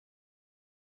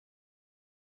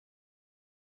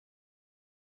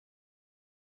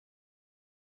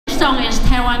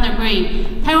Taiwan The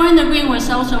Green. Taiwan The Green was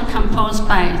also composed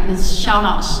by肖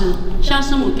老师。肖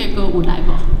师母给过舞来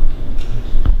不？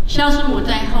肖师母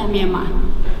在后面嘛。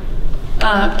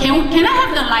Can I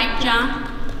have the light, John?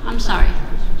 I'm sorry.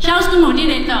 肖师母你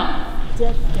来到。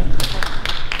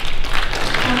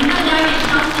我们大家给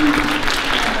肖师母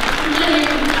热烈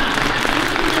鼓掌。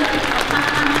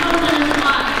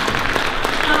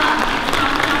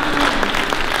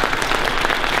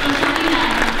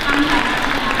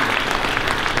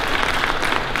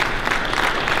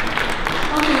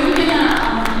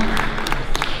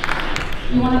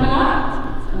You want to go up?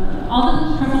 All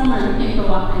the performers can go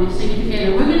up and sing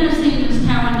together. We're going to sing this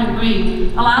Taiwan The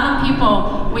Green. A lot of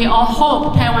people, we all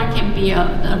hope Taiwan can be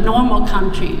a normal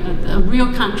country, a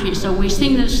real country. So we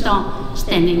sing this song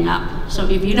standing up. So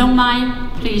if you don't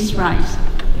mind, please rise.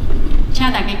 请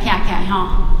大家站起来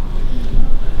哈。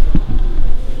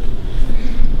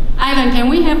Ivan, can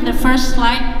we have the first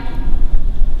slide?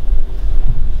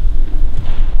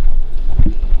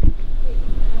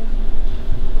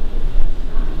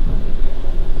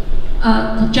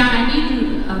 John, I need to,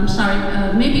 I'm sorry,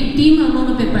 maybe dim a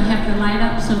little bit, but have the light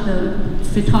up so the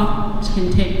photographers can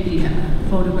take the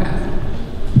photograph.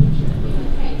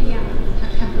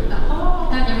 看不到，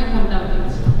大家会看不到的。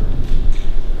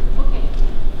OK。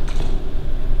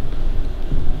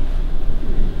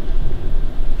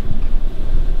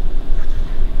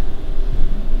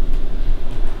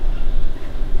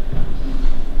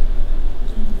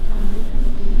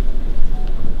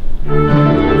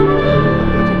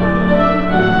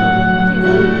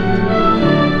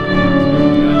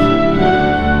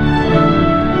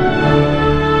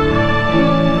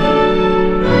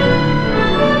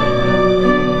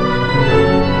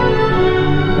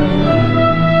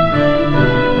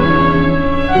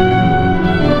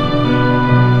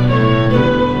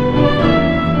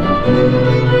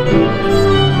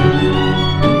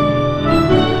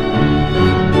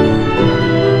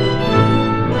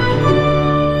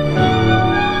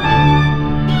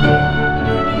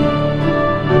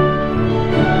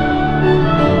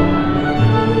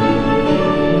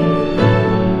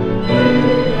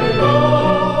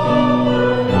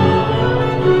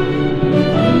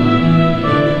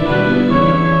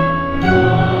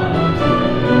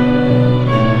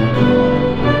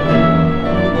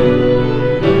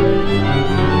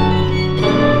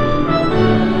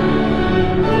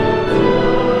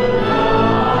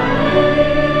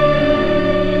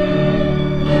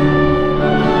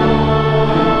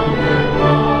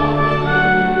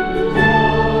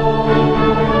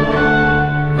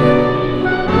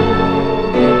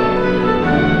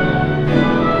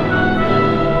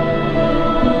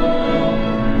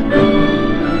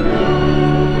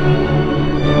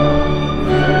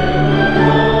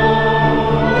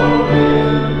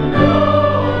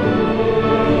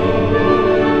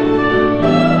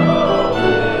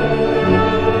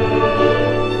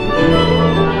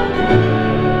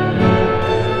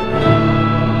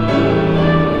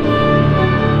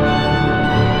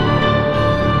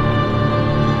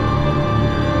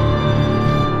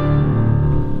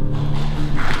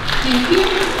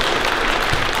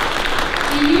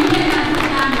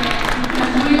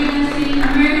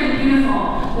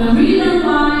The reason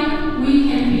why we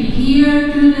can be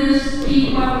here, do this,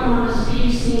 speak what we want to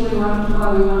speak, sing what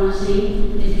we want to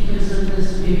sing, is because of this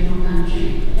beautiful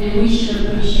country, and we should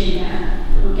appreciate that.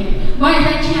 OK， 我也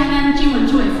在请咱金文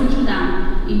处的副处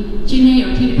长，今天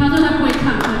有听，他说他不会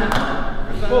唱歌的，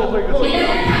给大家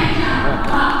看一下，好不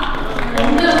好？我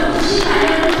们的西台的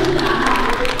副处长，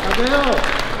好。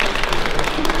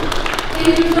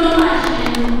Thank you so much,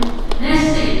 and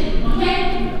let's sing, OK？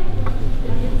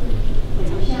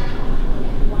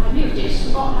 Thank you.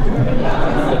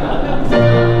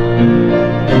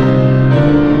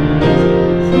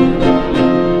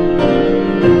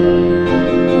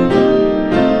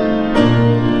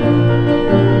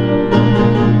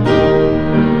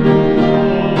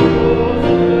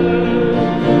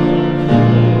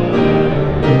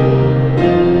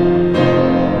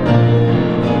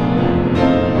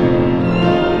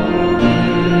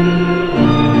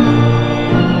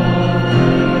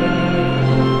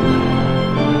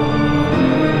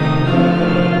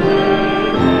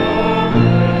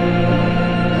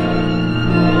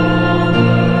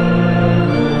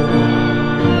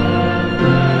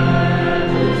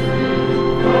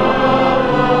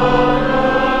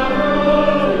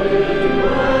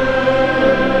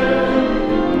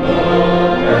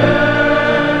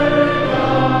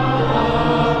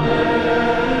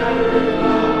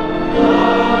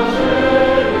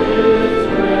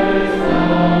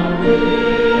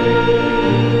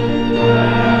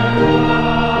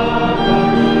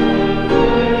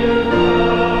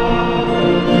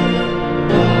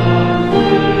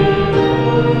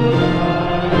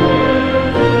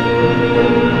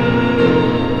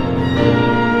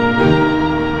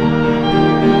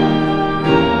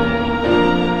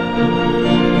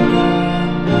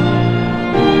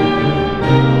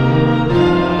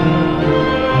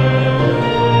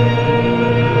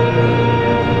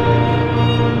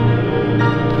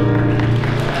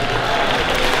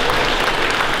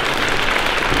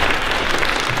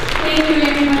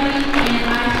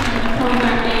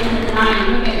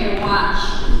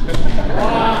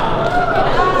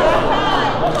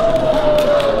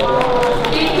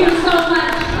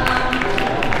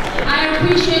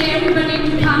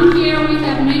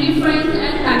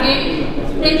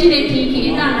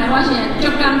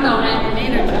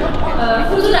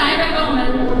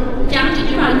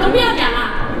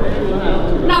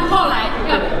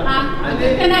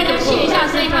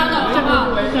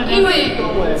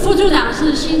 副处长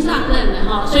是新上任的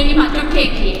哈，所以嘛就客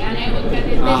气，安尼我跟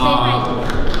你说拜。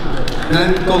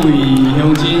咱各位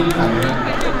乡亲大家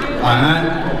晚安。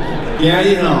今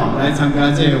日吼来参加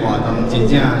这个活动，真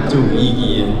正就有意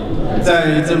义的。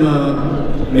在这么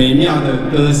美妙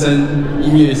的歌声、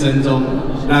音乐声中，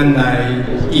咱来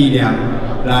纪念、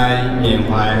来缅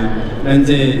怀咱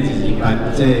这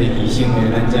28这牺牲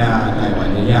的咱这台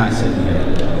湾的亚生的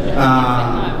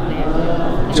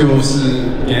就是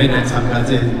今日来参加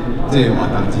这个活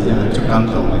动，真正就感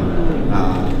动的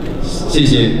谢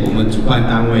谢我们主办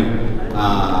单位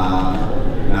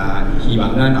希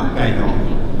望咱后届吼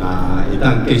会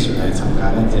当继续来参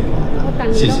加咱这个活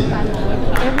动，谢谢。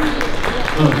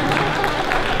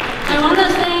I want to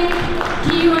thank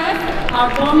TUF, our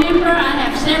board member. I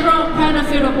have several quite a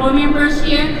few board members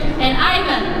here, and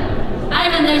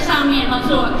Ivan 在上面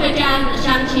是我客家的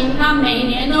乡亲，他每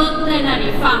年都在那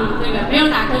里放这个，不用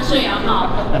打瞌睡啊哈！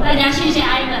大家谢谢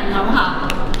Ivan 好不好？